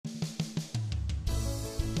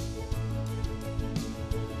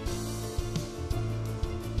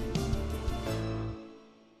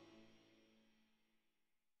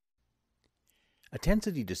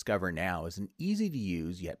Attensity DiscoverNow is an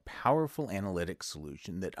easy-to-use yet powerful analytics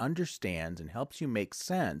solution that understands and helps you make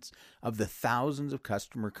sense of the thousands of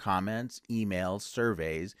customer comments, emails,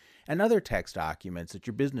 surveys, and other text documents that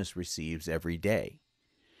your business receives every day.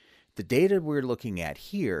 The data we're looking at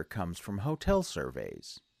here comes from hotel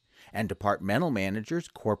surveys, and departmental managers,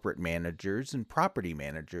 corporate managers, and property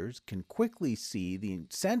managers can quickly see the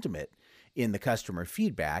sentiment in the customer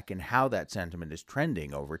feedback and how that sentiment is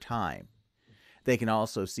trending over time. They can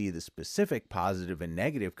also see the specific positive and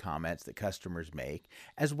negative comments that customers make,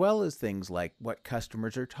 as well as things like what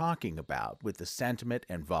customers are talking about with the sentiment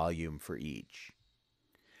and volume for each.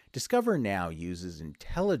 DiscoverNow uses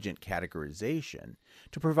intelligent categorization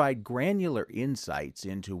to provide granular insights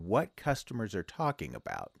into what customers are talking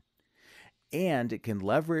about. And it can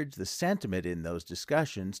leverage the sentiment in those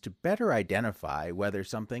discussions to better identify whether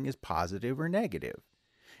something is positive or negative.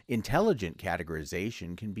 Intelligent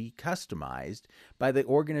categorization can be customized by the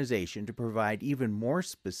organization to provide even more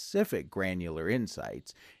specific granular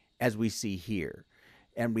insights, as we see here.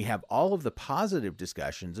 And we have all of the positive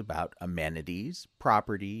discussions about amenities,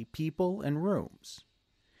 property, people, and rooms.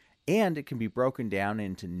 And it can be broken down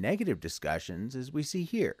into negative discussions, as we see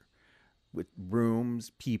here, with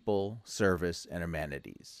rooms, people, service, and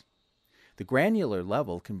amenities. The granular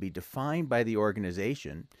level can be defined by the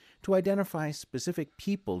organization to identify specific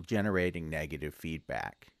people generating negative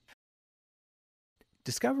feedback.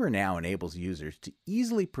 DiscoverNow enables users to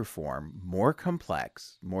easily perform more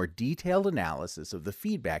complex, more detailed analysis of the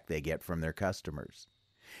feedback they get from their customers.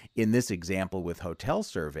 In this example with hotel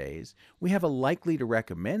surveys, we have a likely to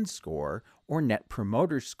recommend score or net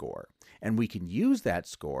promoter score, and we can use that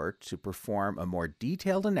score to perform a more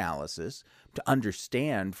detailed analysis to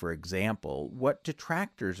understand, for example, what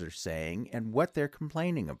detractors are saying and what they're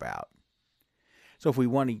complaining about. So if we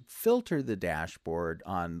want to filter the dashboard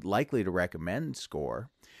on likely to recommend score,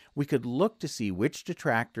 we could look to see which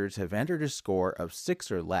detractors have entered a score of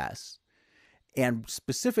 6 or less, and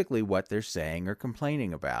specifically what they're saying or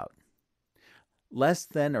complaining about. Less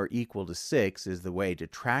than or equal to 6 is the way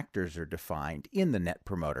detractors are defined in the Net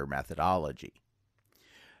Promoter methodology.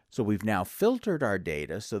 So we've now filtered our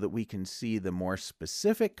data so that we can see the more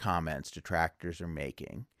specific comments detractors are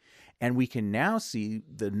making, and we can now see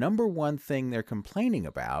the number one thing they're complaining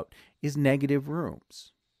about is negative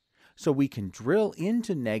rooms. So we can drill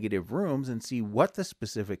into negative rooms and see what the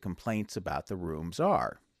specific complaints about the rooms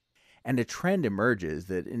are. And a trend emerges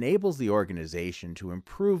that enables the organization to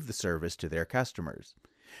improve the service to their customers.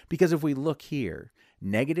 Because if we look here,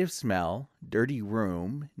 negative smell, dirty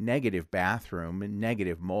room, negative bathroom, and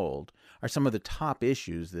negative mold are some of the top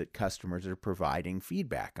issues that customers are providing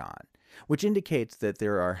feedback on, which indicates that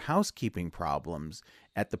there are housekeeping problems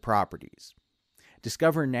at the properties.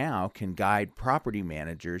 DiscoverNow can guide property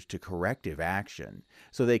managers to corrective action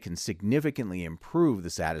so they can significantly improve the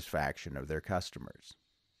satisfaction of their customers.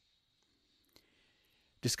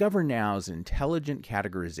 DiscoverNow's intelligent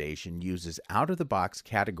categorization uses out-of-the-box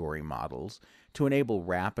category models to enable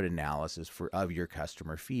rapid analysis of your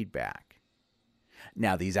customer feedback.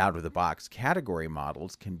 Now, these out-of-the-box category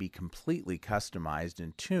models can be completely customized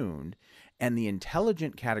and tuned, and the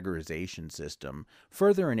intelligent categorization system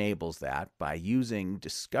further enables that by using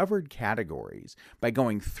discovered categories, by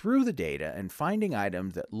going through the data and finding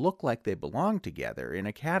items that look like they belong together in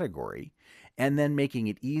a category, and then making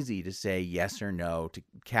it easy to say yes or no to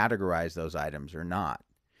categorize those items or not.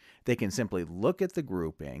 They can simply look at the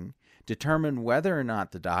grouping, determine whether or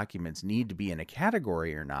not the documents need to be in a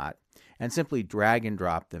category or not, and simply drag and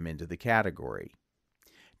drop them into the category.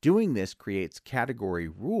 Doing this creates category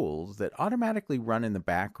rules that automatically run in the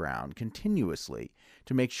background continuously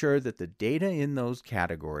to make sure that the data in those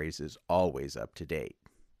categories is always up to date.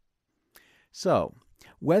 So,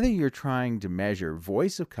 whether you're trying to measure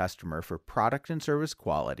voice of customer for product and service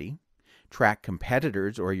quality, track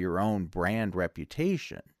competitors or your own brand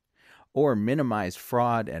reputation, or minimize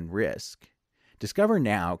fraud and risk,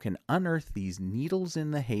 DiscoverNow can unearth these needles in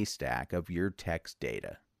the haystack of your text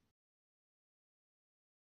data.